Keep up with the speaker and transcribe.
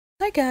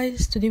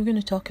guys, today we're going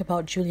to talk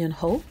about JuliAnne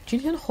Hough.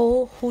 JuliAnne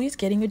Hough, who is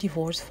getting a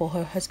divorce for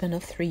her husband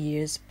of 3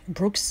 years,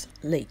 Brooks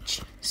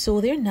Laich. So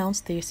they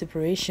announced their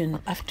separation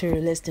after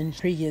less than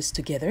 3 years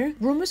together.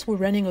 Rumors were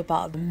running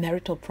about the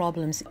marital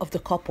problems of the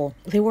couple.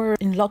 They were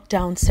in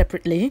lockdown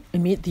separately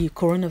amid the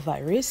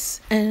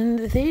coronavirus, and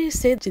they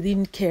said they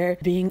didn't care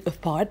being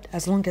apart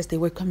as long as they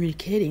were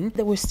communicating.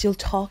 They were still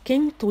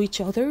talking to each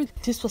other.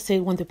 This was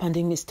said when the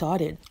pandemic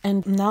started,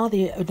 and now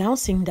they're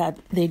announcing that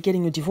they're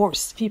getting a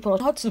divorce. People are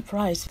not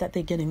surprised that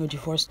they're getting a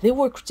divorce. They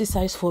were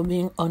criticized for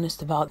being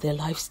honest about their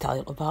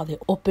lifestyle, about their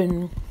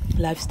open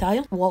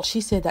lifestyle. Well,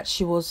 she said that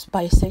she was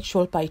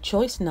bisexual by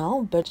choice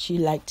now, but she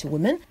liked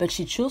women, but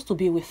she chose to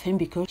be with him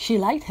because she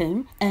liked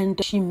him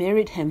and she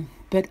married him.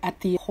 But at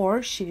the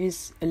core, she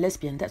is a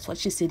lesbian. That's what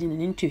she said in an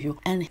interview.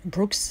 And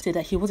Brooks said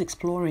that he was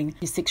exploring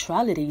his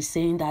sexuality,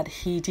 saying that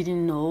he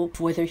didn't know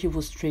whether he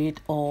was straight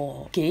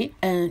or gay.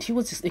 And he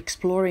was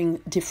exploring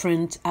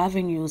different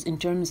avenues in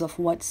terms of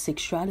what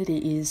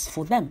sexuality is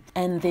for them.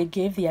 And they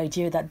gave the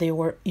idea that they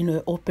were in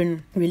an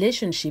open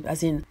relationship,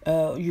 as in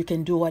you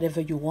can do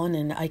whatever you want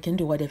and I can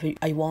do whatever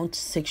I want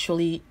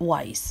sexually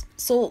wise.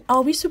 So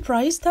are we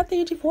surprised that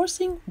they're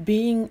divorcing?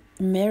 Being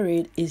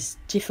married is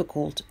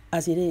difficult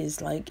as it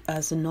is, like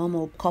as a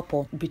normal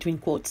couple, between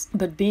quotes.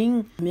 But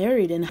being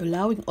married and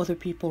allowing other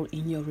people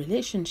in your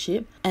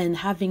relationship and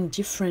having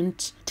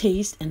different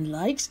tastes and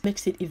likes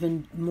makes it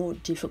even more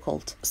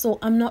difficult. So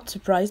I'm not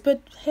surprised,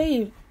 but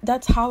hey,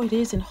 that's how it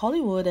is in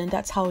Hollywood, and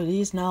that's how it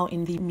is now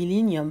in the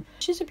millennium.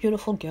 She's a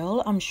beautiful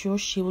girl. I'm sure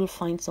she will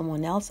find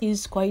someone else.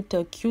 He's quite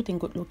cute and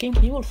good looking.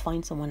 He will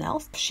find someone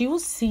else. She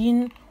was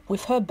seen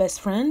with her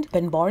best friend,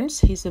 Ben Barnes.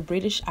 He's a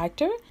British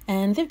actor,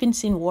 and they've been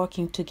seen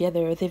working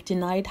together. They've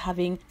denied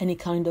having any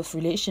kind of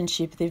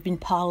relationship. They've been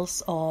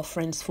pals or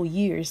friends for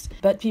years.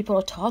 But people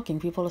are talking.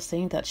 People are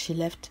saying that she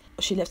left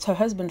her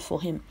husband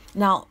for him.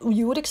 Now,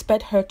 you would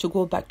expect her to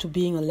go back to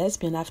being a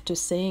lesbian after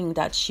saying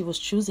that she was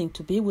choosing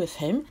to be with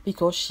him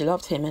because she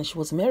loved him and she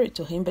was married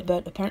to him,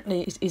 but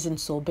apparently it isn't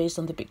so based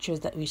on the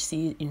pictures that we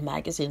see in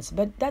magazines.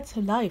 But that's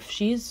her life.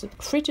 She's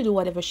free to do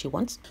whatever she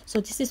wants.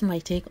 So this is my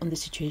take on the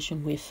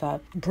situation with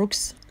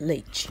Brooks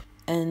Laich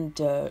and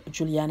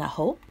JuliAnne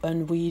Hough,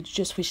 and we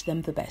just wish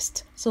them the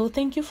best. So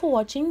thank you for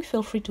watching.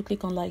 Feel free to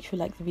click on like if you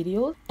like the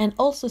video, and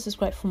also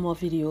subscribe for more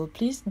video.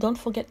 Please don't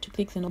forget to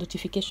click the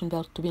notification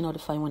bell to be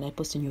notified when I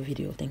post a new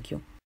video. Thank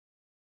you.